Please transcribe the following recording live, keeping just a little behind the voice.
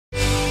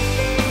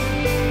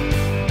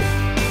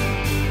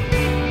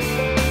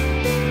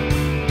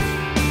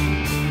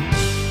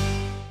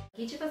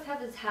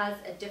of us has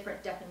a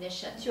different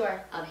definition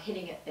of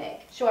hitting it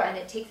big. And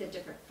it takes a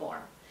different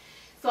form.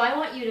 So I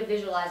want you to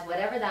visualize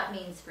whatever that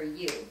means for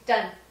you.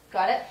 Done.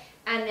 Got it?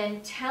 And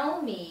then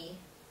tell me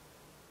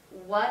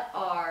what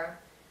are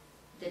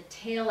the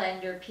tail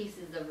ender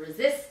pieces of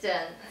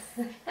resistance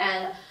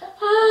and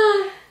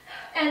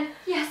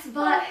yes,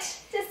 but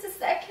just a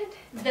second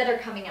that are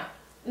coming up.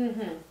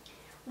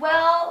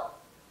 Well,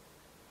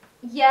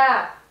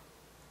 yeah.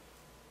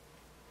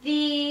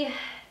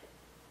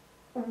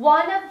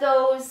 One of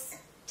those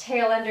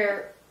tail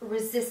ender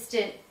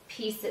resistant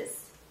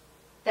pieces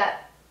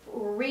that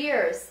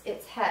rears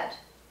its head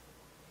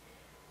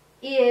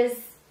is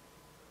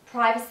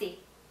privacy.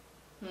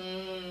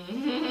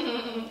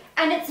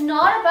 And it's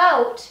not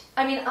about,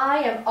 I mean,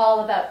 I am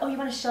all about, oh, you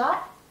want a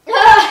shot? No,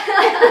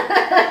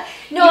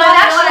 I'm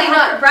actually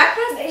not. For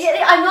breakfast?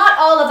 I'm not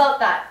all about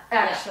that,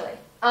 actually. Yeah.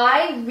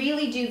 I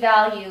really do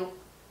value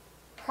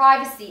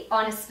privacy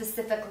on a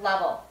specific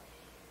level.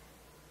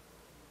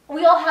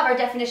 We all have our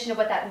definition of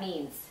what that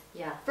means.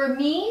 Yeah. For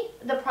me,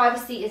 the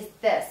privacy is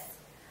this.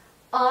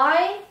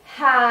 I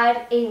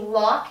had a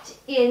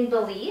locked-in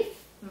belief,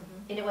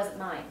 and it wasn't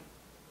mine.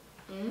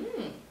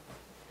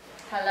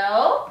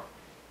 Hello?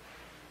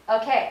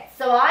 Okay,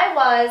 so I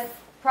was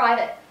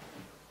private.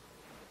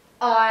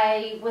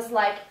 I was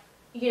like,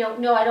 you know,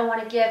 no, I don't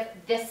want to give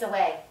this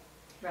away.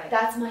 Right.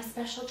 That's my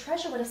special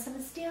treasure. What if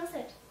someone steals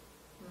it?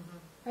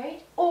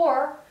 Right?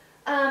 Or,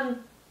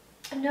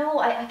 no,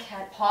 I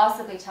can't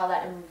possibly tell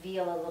that and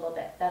reveal a little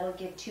bit. That'll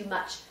give too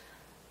much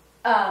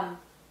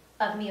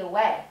of me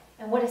away.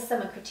 And what if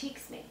someone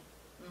critiques me?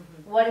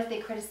 What if they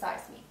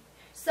criticize me?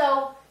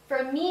 So,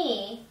 for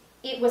me,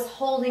 it was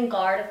holding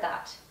guard of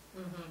that.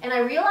 And I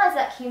realized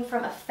that came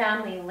from a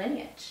family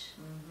lineage.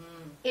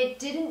 It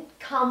didn't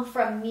come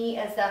from me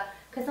as a,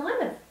 because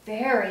I'm a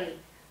very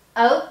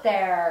out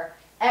there,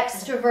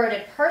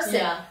 extroverted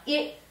person.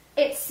 Yeah.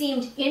 It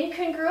seemed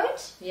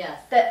incongruent Yes.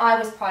 that I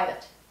was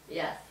private.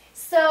 Yes.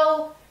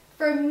 So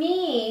for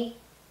me,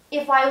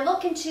 if I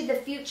look into the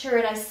future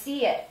and I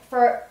see it,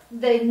 for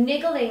the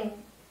niggling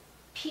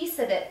piece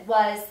of it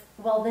was,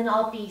 well, then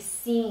I'll be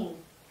seen.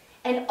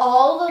 And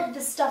all of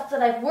the stuff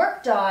that I've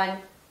worked on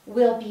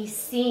will be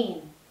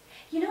seen.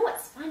 You know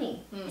what's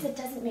funny? Is it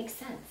doesn't make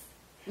sense.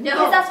 No.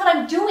 Because that's what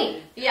I'm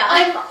doing. Yeah.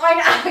 I'm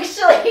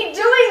actually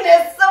doing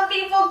this so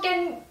people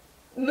can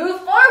move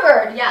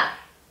forward. Yeah.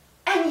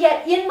 And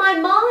yet in my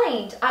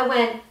mind, I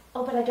went,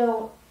 oh, but I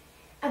don't.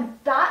 And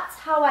that's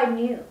how I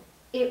knew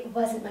it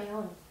wasn't my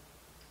own.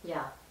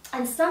 Yeah.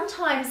 And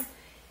sometimes,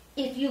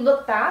 if you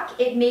look back,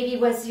 it maybe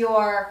was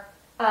your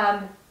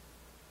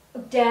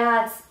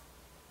dad's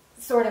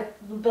sort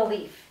of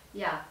belief.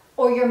 Yeah.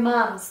 Or your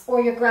mom's,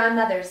 or your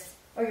grandmother's,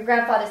 or your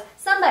grandfather's.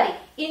 Somebody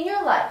in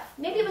your life,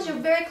 maybe it was your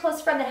very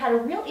close friend that had a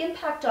real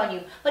impact on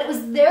you, but it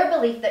was their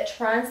belief that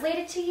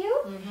translated to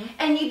you,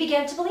 and you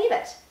began to believe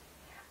it.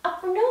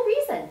 For no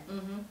reason.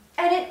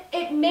 And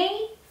it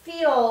may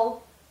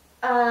feel...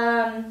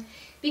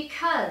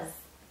 because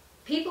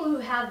people who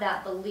have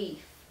that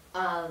belief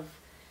of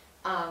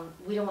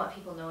we don't want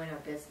people knowing our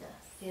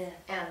business,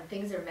 and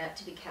things are meant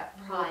to be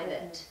kept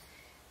private,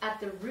 at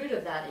the root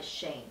of that is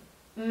shame.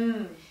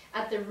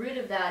 At the root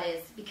of that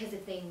is because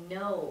if they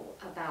know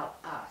about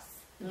us,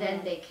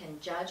 then they can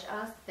judge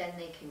us, then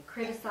they can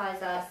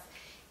criticize us,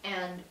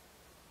 and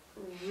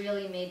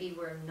really maybe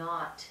we're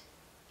not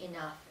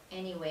enough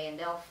anyway, and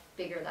they'll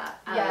figure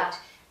that out.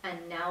 And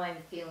now I'm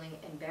feeling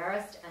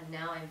embarrassed, and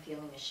now I'm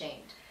feeling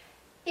ashamed.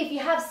 If you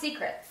have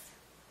secrets.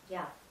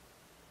 Yeah.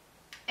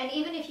 And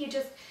even if you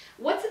just,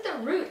 what's at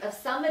the root of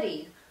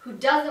somebody who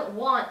doesn't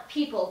want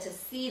people to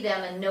see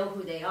them and know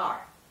who they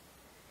are?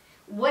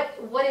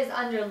 What is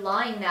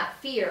underlying that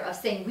fear of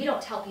saying, we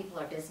don't tell people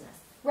our business?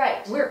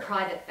 Right. We're a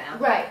private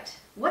family. Right.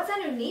 What's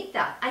underneath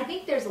that? I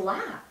think there's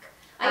lack.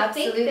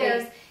 Absolutely. I think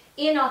there's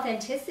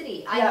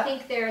inauthenticity. Yeah. I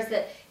think there's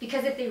that,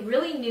 because if they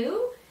really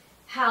knew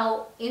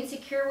how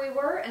insecure we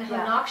were and how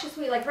noxious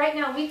like right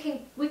now we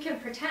can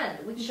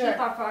pretend, we can keep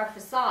our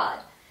facade.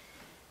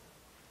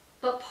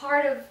 But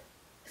part of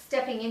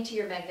stepping into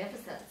your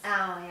magnificence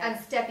and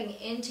stepping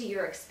into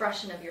your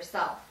expression of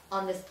yourself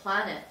on this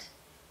planet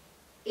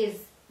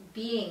is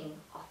being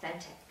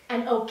authentic.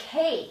 And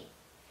okay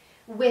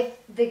with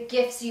the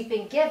gifts you've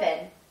been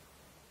given,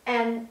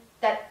 and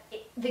that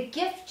the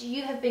gift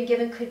you have been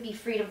given could be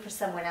freedom for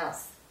someone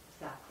else.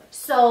 Exactly.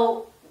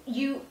 So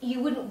you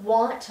wouldn't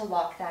want to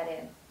lock that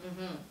in.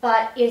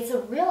 But it's a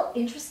real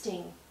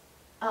interesting,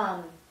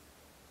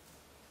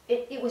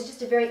 it was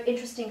just a very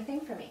interesting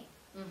thing for me,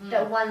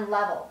 that one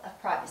level of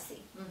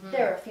privacy.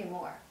 There are a few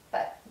more,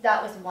 but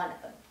that was one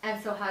of them.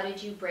 And so how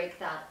did you break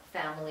that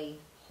family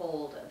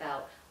hold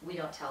about, we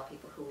don't tell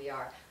people who we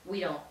are, we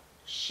don't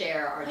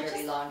share our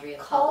dirty laundry in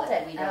called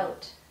public, it we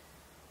out.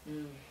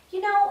 don't.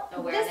 You know,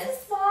 Awareness. this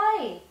is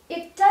why.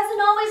 It doesn't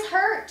always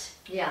hurt.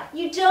 Yeah.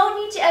 You don't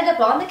need to end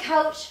up on the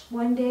couch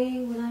one day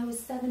when I was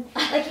 7.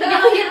 Like, you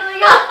don't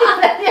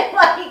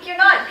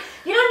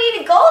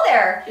need to go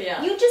there.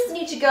 Yeah. You just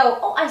need to go,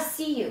 oh, I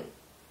see you.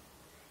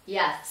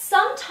 Yes.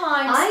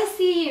 Sometimes I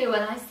see you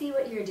and I see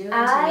what you're doing to me.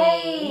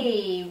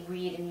 I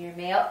read in your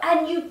mail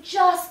and you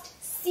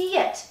just see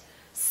it.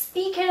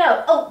 Speak it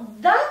out. Oh,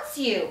 that's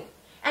you.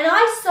 And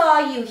I saw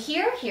you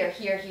here, here,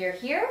 here, here,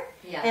 here,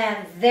 Yes.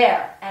 and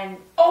there, and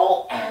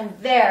oh, and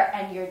there,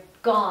 and you're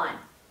gone.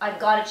 I've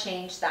got to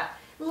change that.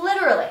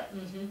 Literally.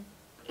 Mm-hmm.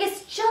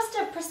 It's just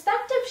a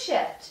perspective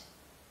shift.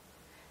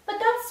 But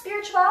that's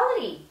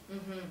spirituality.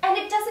 Mm-hmm. And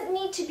it doesn't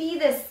need to be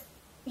this,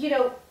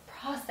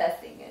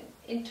 processing and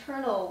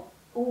internal,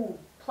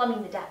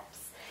 plumbing the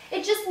depths.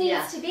 It just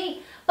needs to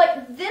be.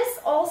 But this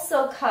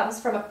also comes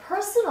from a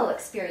personal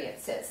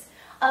experiences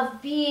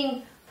of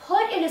being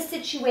put in a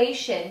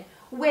situation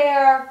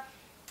where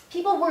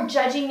people were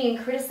judging me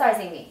and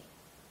criticizing me.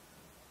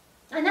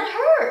 And that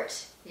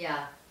hurt.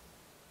 Yeah.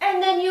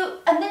 And then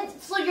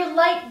so your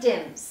light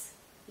dims.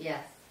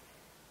 Yes.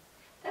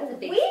 That's a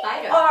big We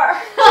spider. are.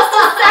 Just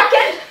a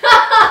second.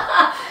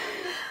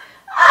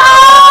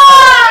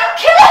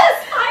 You killed a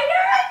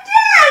spider? I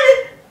did!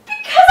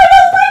 Because I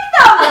don't like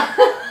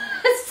them!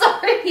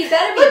 Sorry. He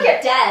better be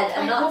dead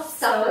and I not hope so.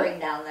 suffering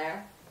down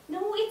there. No,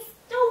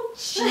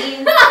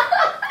 jeez.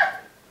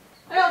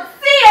 I don't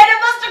see it. It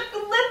must have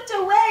limped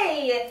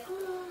away.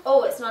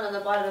 Oh, it's not on the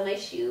bottom of my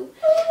shoe.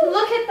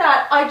 Look at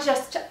that. I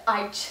just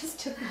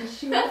took the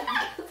shoe off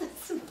because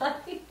it's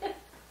mine.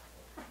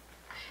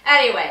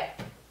 Anyway,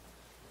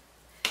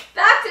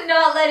 back to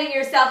not letting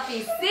yourself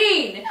be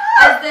seen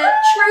as the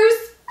true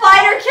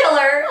spider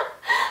killer,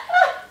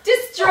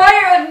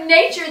 destroyer of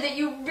nature that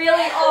you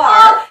really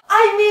are.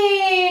 I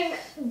mean,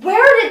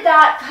 where did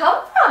that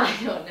come from? I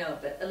don't know,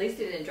 but at least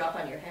it didn't drop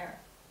on your hair.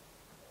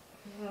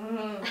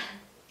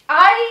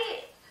 I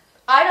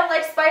don't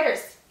like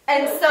spiders.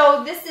 And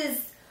so this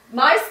is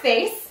my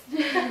space.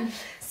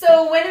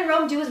 So when in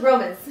Rome, do as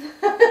Romans.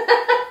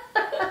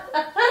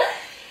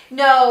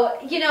 No,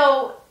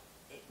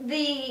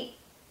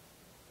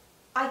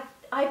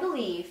 I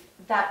believe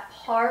that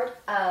part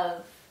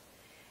of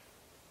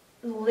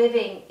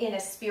living in a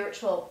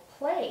spiritual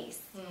place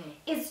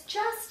is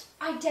just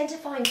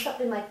identifying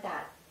something like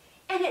that.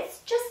 And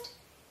it's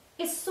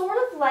sort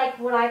of like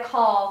what I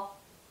call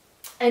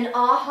an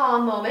aha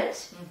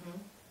moment,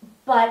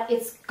 but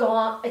it's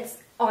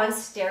on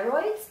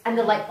steroids and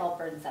the light bulb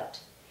burns out.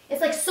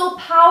 It's like so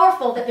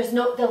powerful that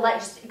the light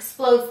just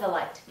explodes the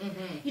light.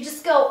 You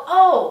just go,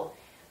 oh,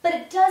 but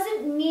it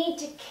doesn't need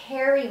to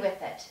carry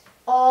with it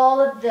all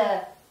of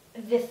the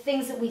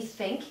things that we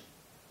think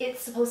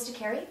it's supposed to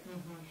carry.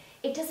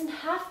 It doesn't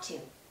have to.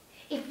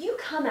 If you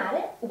come at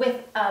it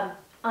with,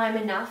 I'm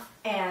enough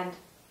and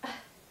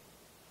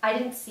I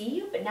didn't see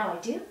you, but now I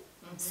do,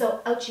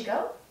 so out you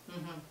go,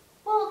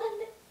 well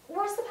then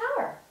where's the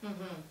power?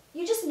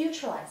 You just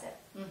neutralize it.